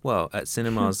do that? Well, at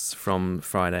cinemas from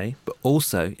Friday. But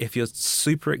also, if you're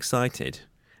super excited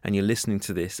and you're listening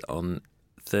to this on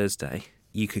Thursday,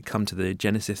 you could come to the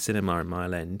Genesis Cinema in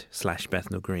Mile End /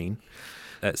 Bethnal Green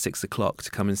at 6:00 to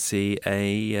come and see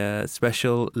a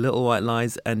special Little White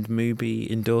Lies and Mubi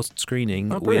endorsed screening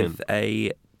with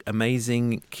a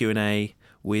amazing Q&A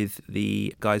with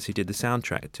the guys who did the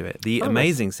soundtrack to it. The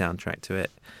amazing soundtrack to it,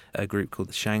 a group called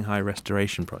the Shanghai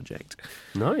Restoration Project.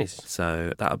 Nice.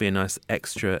 So that'll be a nice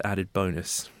extra added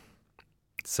bonus.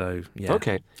 So, yeah.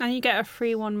 Okay. And you get a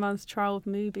free 1 month trial of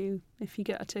Mubi if you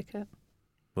get a ticket.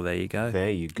 Well, there you go.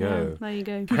 There you go. Yeah, there you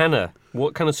go. Hannah,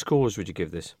 what kind of scores would you give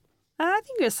this? I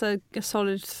think it's a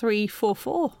solid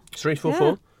 3-4-4.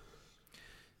 3-4-4?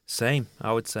 Same,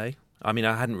 I would say. I mean,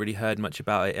 I hadn't really heard much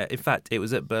about it. In fact, it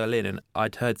was at Berlin, and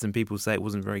I'd heard some people say it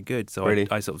wasn't very good, so really?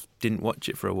 I sort of didn't watch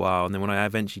it for a while. And then when I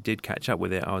eventually did catch up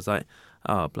with it, I was like,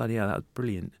 oh, bloody hell, that was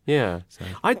brilliant. Yeah. So.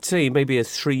 I'd say maybe a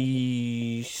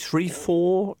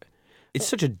 3-4. It's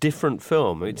such a different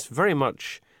film. It's very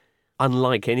much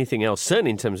unlike anything else, certainly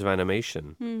in terms of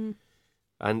animation. Mm.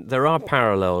 And there are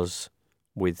parallels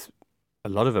with a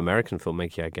lot of American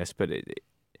filmmaking, I guess, but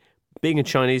being a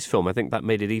Chinese film, I think that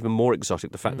made it even more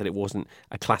exotic, the fact that it wasn't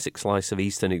a classic slice of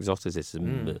Eastern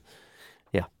exoticism.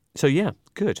 Yeah. So, yeah,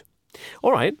 good.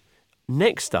 All right.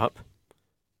 Next up,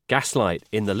 Gaslight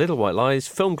in the Little White Lies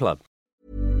Film Club.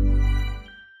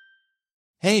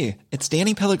 Hey, it's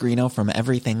Danny Pellegrino from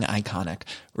Everything Iconic.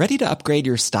 Ready to upgrade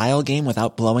your style game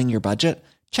without blowing your budget?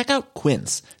 Check out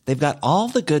Quince. They've got all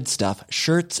the good stuff,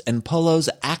 shirts and polos,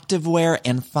 activewear,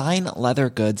 and fine leather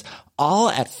goods, all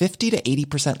at 50 to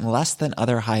 80% less than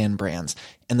other high-end brands.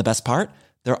 And the best part?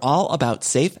 They're all about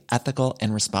safe, ethical,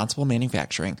 and responsible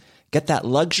manufacturing. Get that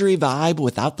luxury vibe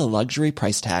without the luxury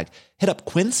price tag. Hit up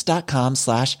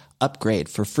quince.com/upgrade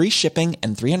for free shipping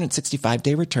and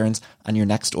 365-day returns on your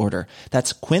next order.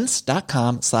 That's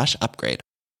quince.com/upgrade.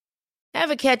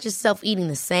 Ever catch yourself eating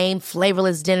the same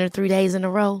flavorless dinner 3 days in a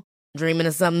row? Dreaming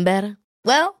of something better?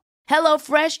 Well,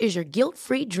 HelloFresh is your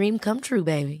guilt-free dream come true,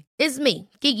 baby. It's me,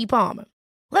 Keke Palmer.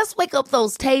 Let's wake up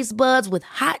those taste buds with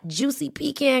hot, juicy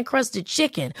pecan-crusted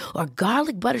chicken or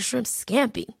garlic butter shrimp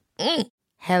scampi.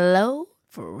 Hello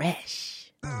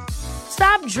Fresh.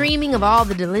 Stop dreaming of all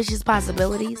the delicious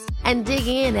possibilities and dig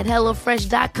in at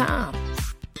HelloFresh.com.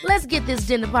 Let's get this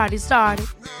dinner party started.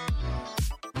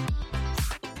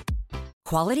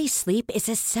 Quality sleep is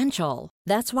essential.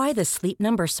 That's why the Sleep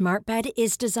Number Smart Bed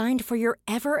is designed for your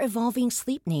ever-evolving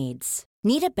sleep needs.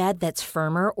 Need a bed that's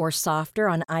firmer or softer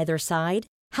on either side?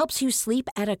 Helps you sleep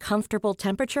at a comfortable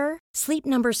temperature? Sleep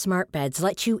Number Smart Beds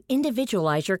let you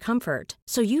individualize your comfort,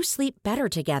 so you sleep better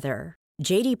together.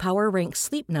 J.D. Power ranks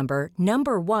Sleep Number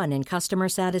 #1 in customer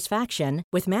satisfaction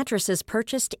with mattresses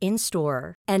purchased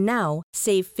in-store. And now,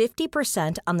 save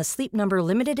 50% on the Sleep Number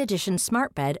Limited Edition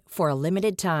Smart Bed for a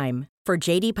limited time. For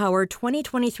J.D. Power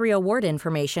 2023 award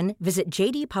information, visit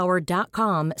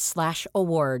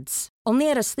jdpower.com/awards. Only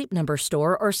at a Sleep Number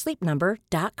store or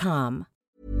sleepnumber.com.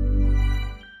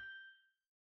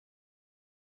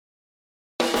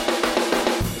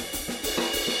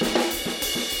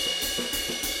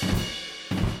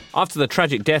 After the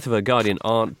tragic death of her guardian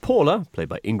aunt, Paula, played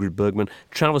by Ingrid Bergman,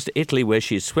 travels to Italy where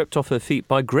she is swept off her feet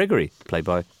by Gregory, played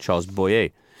by Charles Boyer.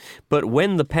 But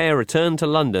when the pair return to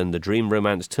London, the dream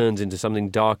romance turns into something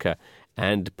darker,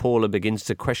 and Paula begins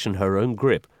to question her own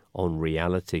grip on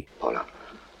reality. Paula,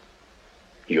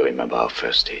 you remember our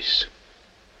first days.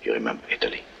 You remember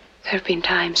Italy. There have been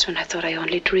times when I thought I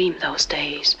only dreamed those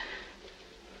days.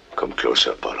 Come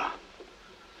closer, Paula.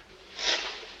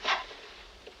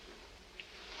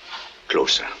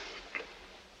 Closer.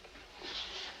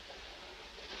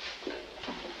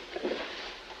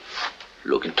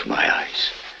 Look into my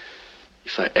eyes.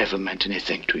 If I ever meant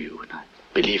anything to you, and I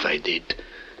believe I did,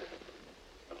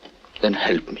 then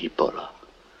help me, Paula.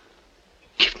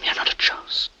 Give me another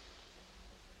chance.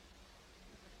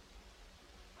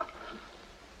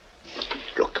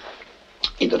 Look,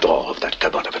 in the drawer of that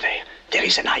cupboard over there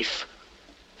is a knife.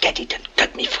 Get it and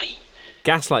cut me free.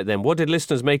 Gaslight, then. What did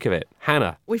listeners make of it?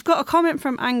 Hannah? We've got a comment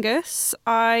from Angus.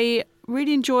 I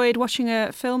really enjoyed watching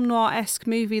a film noir-esque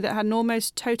movie that had an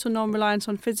almost total non-reliance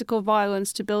on physical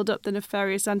violence to build up the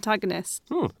nefarious antagonist.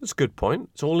 That's a good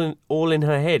point. It's all in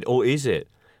her head, or is it?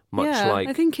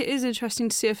 I think it is interesting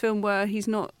to see a film where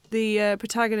the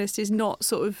protagonist is not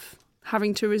sort of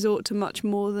having to resort to much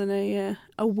more than a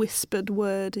whispered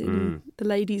word in the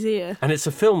lady's ear. And it's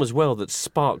a film as well that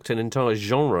sparked an entire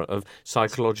genre of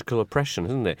psychological oppression,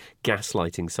 isn't it?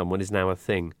 Gaslighting someone is now a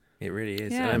thing. It really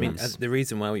is. Yeah. I mean, the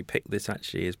reason why we picked this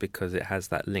actually is because it has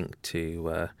that link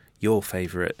to your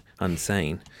favourite,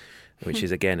 Unsane, which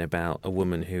is again about a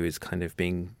woman who is kind of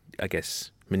being, I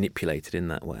guess, manipulated in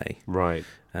that way. Right.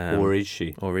 Or is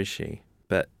she?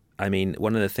 But I mean,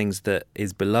 one of the things that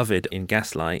is beloved in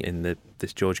Gaslight, in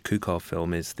this George Cukor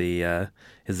film, is the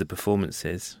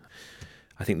performances.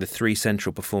 I think the 3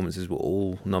 central performances were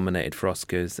all nominated for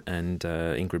Oscars, and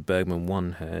Ingrid Bergman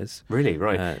won hers. Really?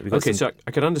 Right. So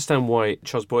I can understand why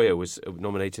Charles Boyer was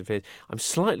nominated for it. I'm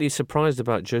slightly surprised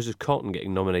about Joseph Cotten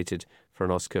getting nominated for an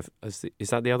Oscar. Is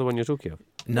that the other one you're talking of?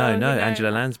 No,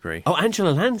 Angela Lansbury. Oh, Angela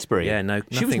Lansbury. Yeah, no.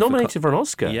 She was nominated for an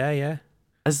Oscar. Yeah.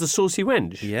 As the saucy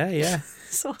wench. Yeah.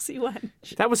 Saucy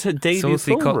wench. That was her debut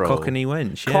saucy film role. Cockney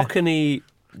wench. Yeah. Cockney,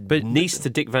 but niece to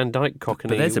Dick Van Dyke. Cockney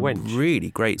wench. But there's a really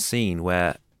great scene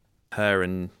where her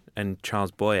and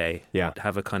Charles Boyer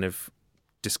have a kind of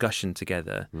discussion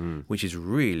together, which is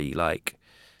really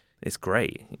it's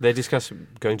great. They discuss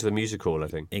going to the music hall, I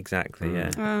think. Exactly.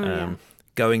 Yeah.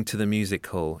 Going to the music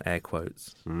hall, air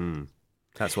quotes.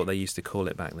 That's what they used to call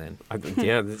it back then. A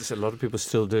lot of people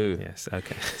still do. Yes,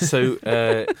 okay. So,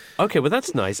 well,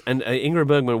 that's nice. And Ingrid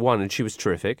Bergman won, and she was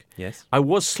terrific. Yes. I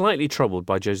was slightly troubled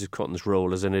by Joseph Cotten's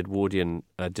role as an Edwardian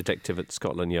detective at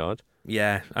Scotland Yard.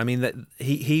 Yeah, I mean, that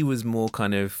he was more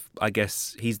kind of, I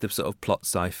guess, he's the sort of plot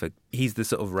cipher. He's the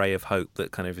sort of ray of hope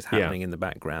that kind of is happening in the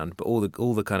background. But all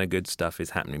the kind of good stuff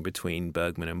is happening between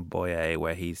Bergman and Boyer,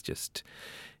 where he's just...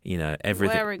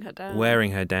 everything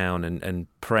wearing her down and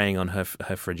preying on her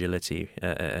fragility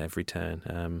at every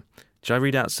turn. Shall I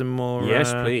read out some more?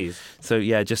 Yes, please. So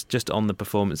just on the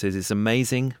performances, it's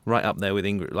amazing, right up there with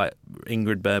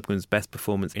Ingrid Bergman's best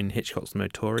performance in Hitchcock's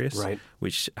Notorious, right,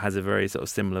 which has a very sort of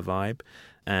similar vibe.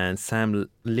 And Sam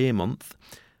Learmonth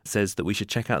says that we should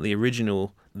check out the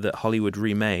original that Hollywood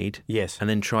remade, yes, and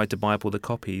then tried to buy up all the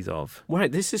copies of.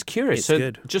 Right, this is curious. It's so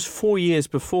good. Just 4 years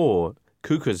before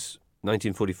Cukor's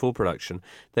 1944 production,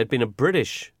 there'd been a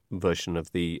British version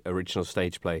of the original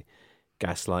stage play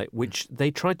Gaslight, which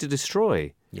they tried to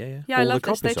destroy. Yeah, I love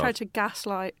this. They tried to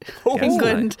gaslight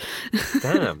England.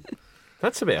 Damn,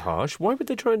 that's a bit harsh. Why would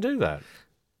they try and do that?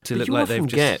 to but look you like often they've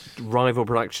get rival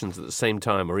productions at the same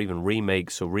time, or even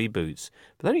remakes or reboots,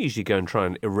 but they don't usually go and try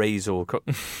and erase all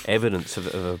evidence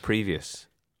of a previous.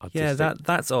 Yeah,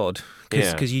 that's odd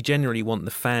because you generally want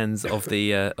the fans of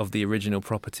the original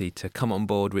property to come on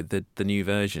board with the new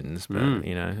versions, but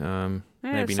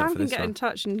maybe Sam not for can this get one. in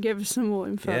touch and give us some more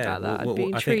info about that. I'd be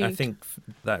intrigued. I think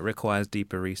that requires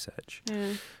deeper research.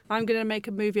 Yeah. I'm going to make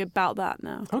a movie about that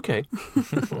now. Okay,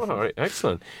 all right,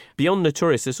 excellent. Beyond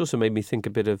Notorious, this also made me think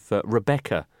a bit of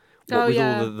Rebecca. What with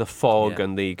all the fog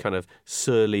and the kind of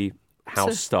surly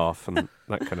house staff and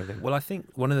that kind of thing. Well, I think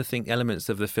one of the elements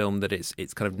of the film that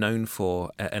it's kind of known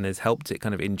for and has helped it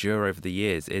kind of endure over the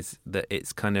years is that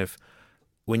it's kind of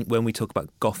when we talk about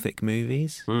Gothic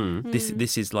movies,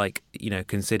 this is like,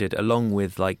 considered, along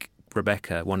with like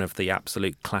Rebecca, one of the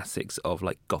absolute classics of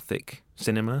like Gothic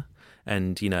cinema,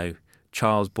 and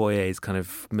Charles Boyer's kind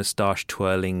of moustache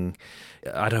twirling.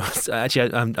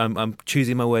 I'm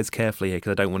choosing my words carefully here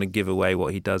because I don't want to give away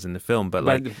what he does in the film. But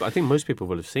I think most people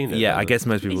will have seen it. Yeah, I guess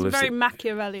most people will have seen. He's very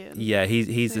Machiavellian. Yeah,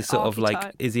 he's a sort of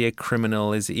like, is he a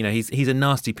criminal? Is he's a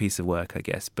nasty piece of work, I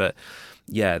guess. But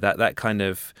yeah, that kind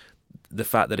of the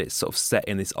fact that it's sort of set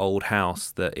in this old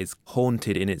house that is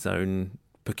haunted in its own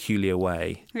peculiar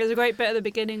way. There's a great bit at the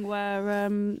beginning where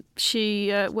where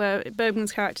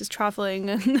Bergman's character's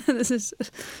travelling and there's this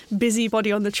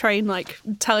busybody on the train like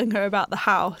telling her about the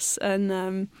house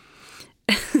and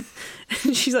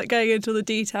she's like going into all the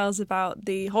details about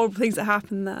the horrible things that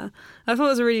happened there. I thought it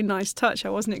was a really nice touch. I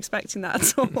wasn't expecting that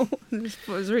at all. It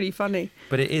was really funny.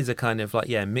 But it is a kind of like,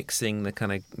 mixing the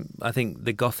kind of, I think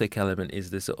the Gothic element is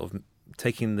the sort of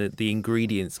taking the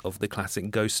ingredients of the classic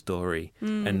ghost story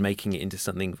and making it into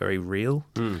something very real.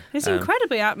 It's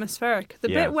incredibly atmospheric. The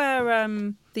bit where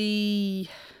I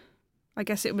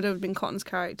guess it would have been Cotton's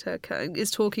character is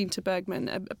talking to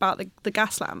Bergman about the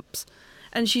gas lamps,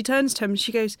 and she turns to him and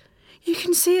she goes, "You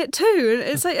can see it too." And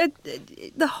it's like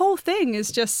the whole thing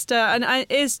is just, and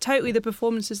it is totally the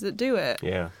performances that do it.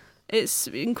 Yeah, it's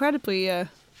incredibly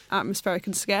atmospheric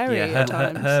and scary at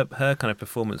times. Her kind of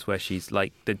performance where she's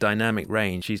like the dynamic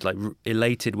range, she's like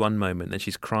elated one moment, then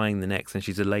she's crying the next, and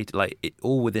she's elated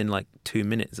all within like 2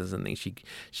 minutes or something.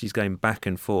 She's going back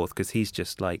and forth because he's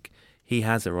just like, he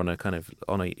has her on a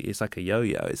it's like a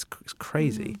yo-yo. It's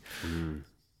crazy.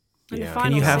 Yeah.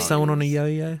 Can you have someone on a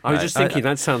yo-yo? I was just thinking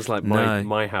that sounds like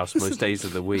my house most days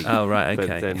of the week. Oh right,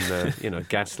 okay. But then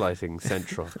gaslighting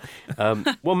central.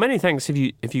 Well, many thanks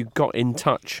if you got in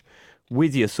touch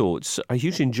with your thoughts. I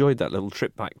hugely enjoyed that little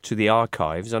trip back to the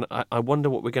archives, and I wonder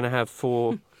what we're going to have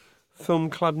for Film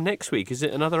Club next week. Is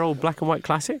it another old black and white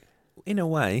classic? In a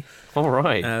way. All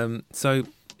right. So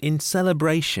in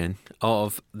celebration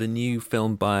of the new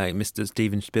film by Mr.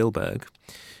 Steven Spielberg,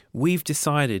 we've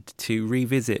decided to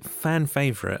revisit fan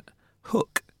favourite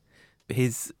Hook,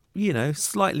 his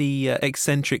slightly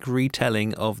eccentric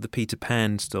retelling of the Peter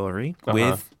Pan story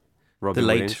with the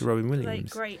late Robin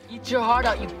Williams. Great. Eat your heart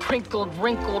out, you crinkled,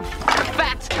 wrinkled,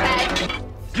 fat hag.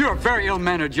 You're a very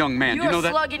ill-mannered young man. You're Do you know a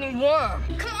that? slug-eating worm.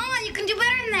 Come on, you can do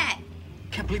better than that.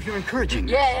 Can't believe you're encouraging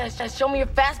me. Yes, show me your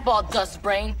fastball, dust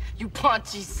brain. You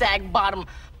paunchy, sag-bottom,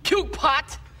 puke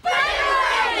pot.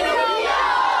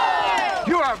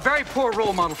 You are a very poor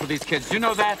role model for these kids. Do you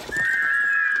know that?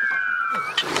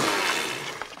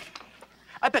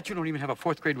 I bet you don't even have a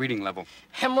 4th grade reading level.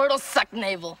 Hemorrhoidal suck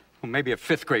navel. Well, maybe a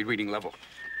 5th grade reading level.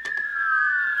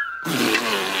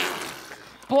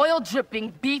 Boil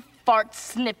dripping, beef fart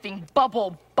sniffing,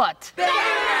 bubble butt.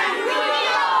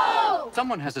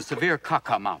 Someone has a severe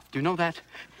caca mouth. Do you know that?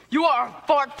 You are a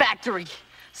fart factory.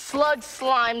 Slug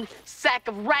slimed sack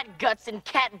of rat guts and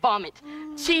cat vomit.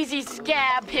 Cheesy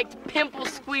scab-hicked,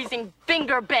 pimple-squeezing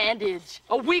finger bandage.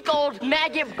 A week-old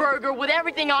maggot burger with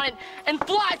everything on it and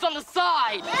flies on the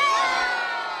side.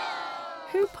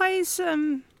 Who plays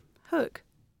Hook?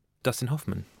 Dustin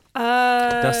Hoffman.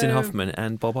 Dustin Hoffman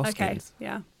and Bob Hoskins. Okay,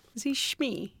 yeah. Is he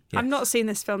Shmi? Yes. I've not seen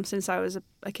this film since I was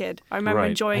a kid. I remember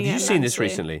enjoying it. Have you seen this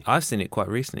recently? I've seen it quite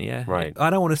recently, yeah. Right. I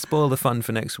don't want to spoil the fun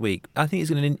for next week. I think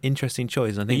it's an interesting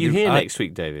choice. I think Are you here next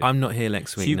week, David? I'm not here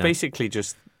next week, So you no. basically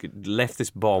just left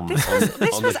this bomb. This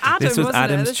was Adam's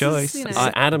choice.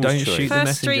 Adam's don't choice. Shoot the First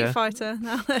messenger. Street Fighter.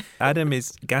 Adam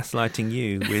is gaslighting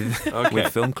you with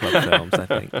Film Club films, I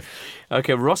think.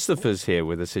 Okay, Rostafur's here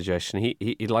with a suggestion.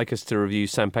 He'd like us to review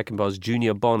Sam Peckinpah's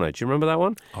Junior Bonner. Do you remember that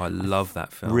one? Oh, I love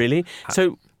that film. Really?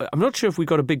 So I'm not sure if we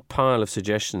got a big pile of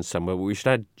suggestions somewhere, but we should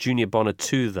add Junior Bonner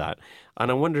to that.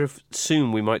 And I wonder if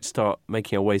soon we might start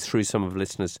making our way through some of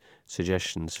listeners'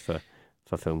 suggestions for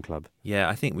Film Club. Yeah,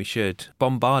 I think we should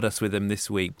bombard us with them this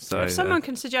week. So if someone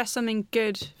can suggest something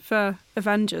good for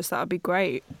Avengers, that would be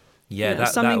great. Yeah, that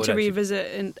something would to actually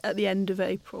revisit at the end of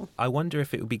April. I wonder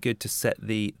if it would be good to set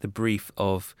the brief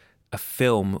of a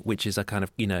film which is a kind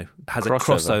of, has a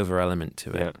crossover element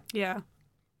to it. Yeah.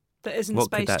 That isn't What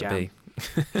Space could that Jam. be?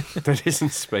 That isn't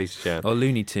Space Jam. Or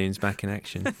Looney Tunes back in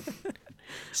action.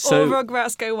 Or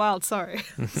Rugrats Go Wild, sorry.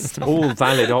 All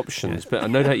valid options,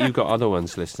 but no doubt you've got other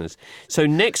ones, listeners. So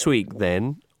next week,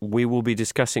 then, we will be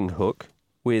discussing Hook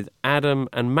with Adam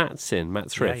and Matt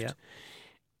Thrift. Yeah.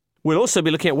 We'll also be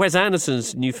looking at Wes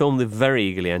Anderson's new film, the very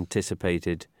eagerly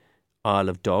anticipated Isle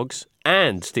of Dogs,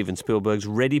 and Steven Spielberg's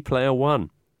Ready Player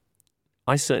One.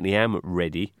 I certainly am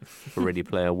ready for Ready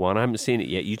Player One. I haven't seen it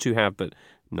yet. You two have, but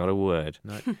not a word.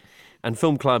 No. And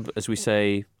Film Club, as we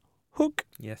say, Hook.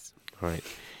 Yes. All right.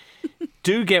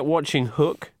 Do get watching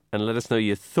Hook and let us know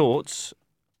your thoughts.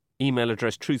 Email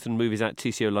address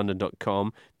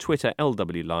truthandmovies@tcolondon.com, Twitter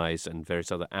LWLies, and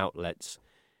various other outlets.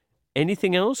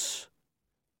 Anything else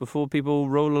before people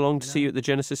roll along to see you at the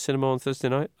Genesis Cinema on Thursday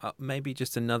night? Maybe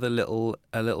just another little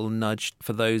nudge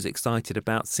for those excited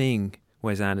about seeing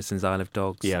Wes Anderson's Isle of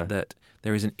Dogs. Yeah. That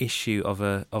there is an issue of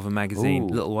a magazine, Ooh.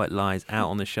 Little White Lies, out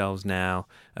on the shelves now,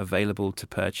 available to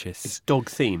purchase. It's dog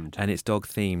themed. And it's dog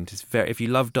themed. It's if you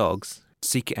love dogs,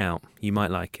 seek it out. You might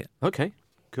like it. Okay,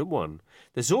 good one.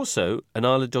 There's also an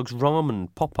Isle of Dogs ramen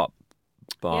pop-up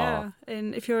bar. Yeah,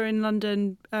 and if you're in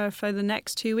London for the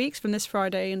next 2 weeks, from this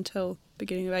Friday until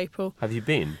beginning of April. Have you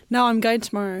been? No, I'm going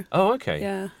tomorrow. Oh, okay.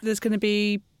 Yeah, there's going to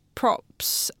be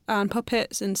props and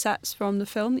puppets and sets from the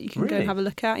film that you can go Really? and have a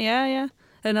look at. Yeah.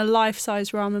 And a life-size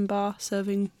ramen bar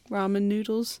serving ramen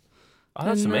noodles. Oh,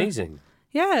 that's amazing.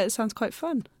 Yeah, it sounds quite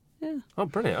fun. Yeah. Oh,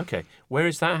 brilliant. Okay. Where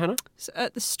is that, Hannah? It's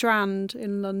at the Strand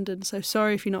in London, so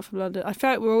sorry if you're not from London. I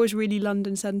feel like we're always really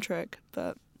London-centric,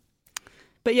 but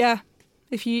yeah,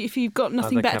 if you've got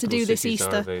nothing Other better to do capital this cities are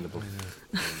Easter. available.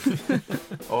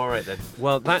 All right, then.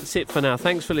 Well, that's it for now.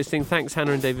 Thanks for listening. Thanks,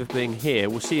 Hannah and David, for being here.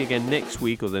 We'll see you again next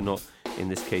week, although not, in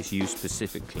this case, you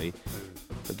specifically.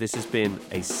 But this has been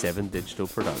a 7 Digital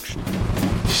production.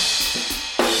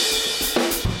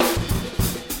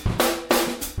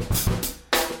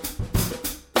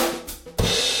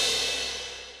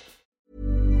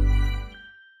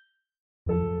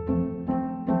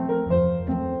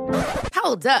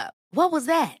 Hold up. What was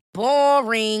that?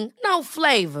 Boring. No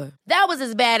flavor. That was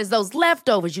as bad as those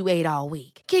leftovers you ate all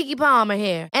week. Keke Palmer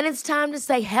here, and it's time to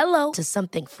say hello to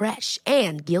something fresh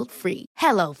and guilt-free.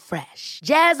 Hello Fresh.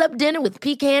 Jazz up dinner with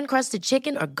pecan-crusted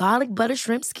chicken or garlic butter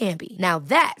shrimp scampi. Now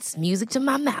that's music to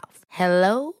my mouth.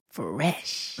 Hello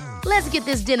Fresh. Let's get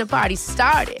this dinner party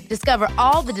started. Discover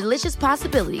all the delicious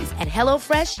possibilities at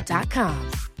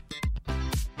hellofresh.com.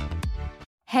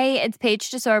 Hey, it's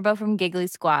Paige DeSorbo from Giggly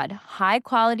Squad. High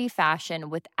quality fashion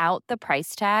without the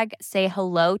price tag. Say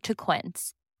hello to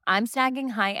Quince. I'm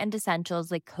snagging high-end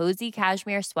essentials like cozy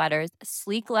cashmere sweaters,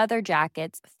 sleek leather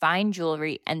jackets, fine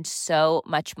jewelry, and so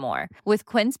much more. With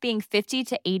Quince being 50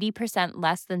 to 80%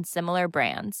 less than similar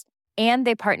brands. And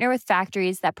they partner with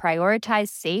factories that prioritize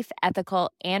safe, ethical,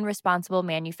 and responsible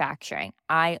manufacturing.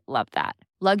 I love that.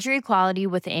 Luxury quality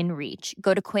within reach.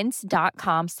 Go to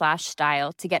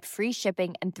quince.com/style to get free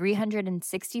shipping and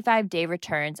 365-day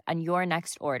returns on your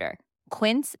next order.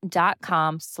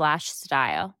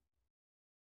 Quince.com/style.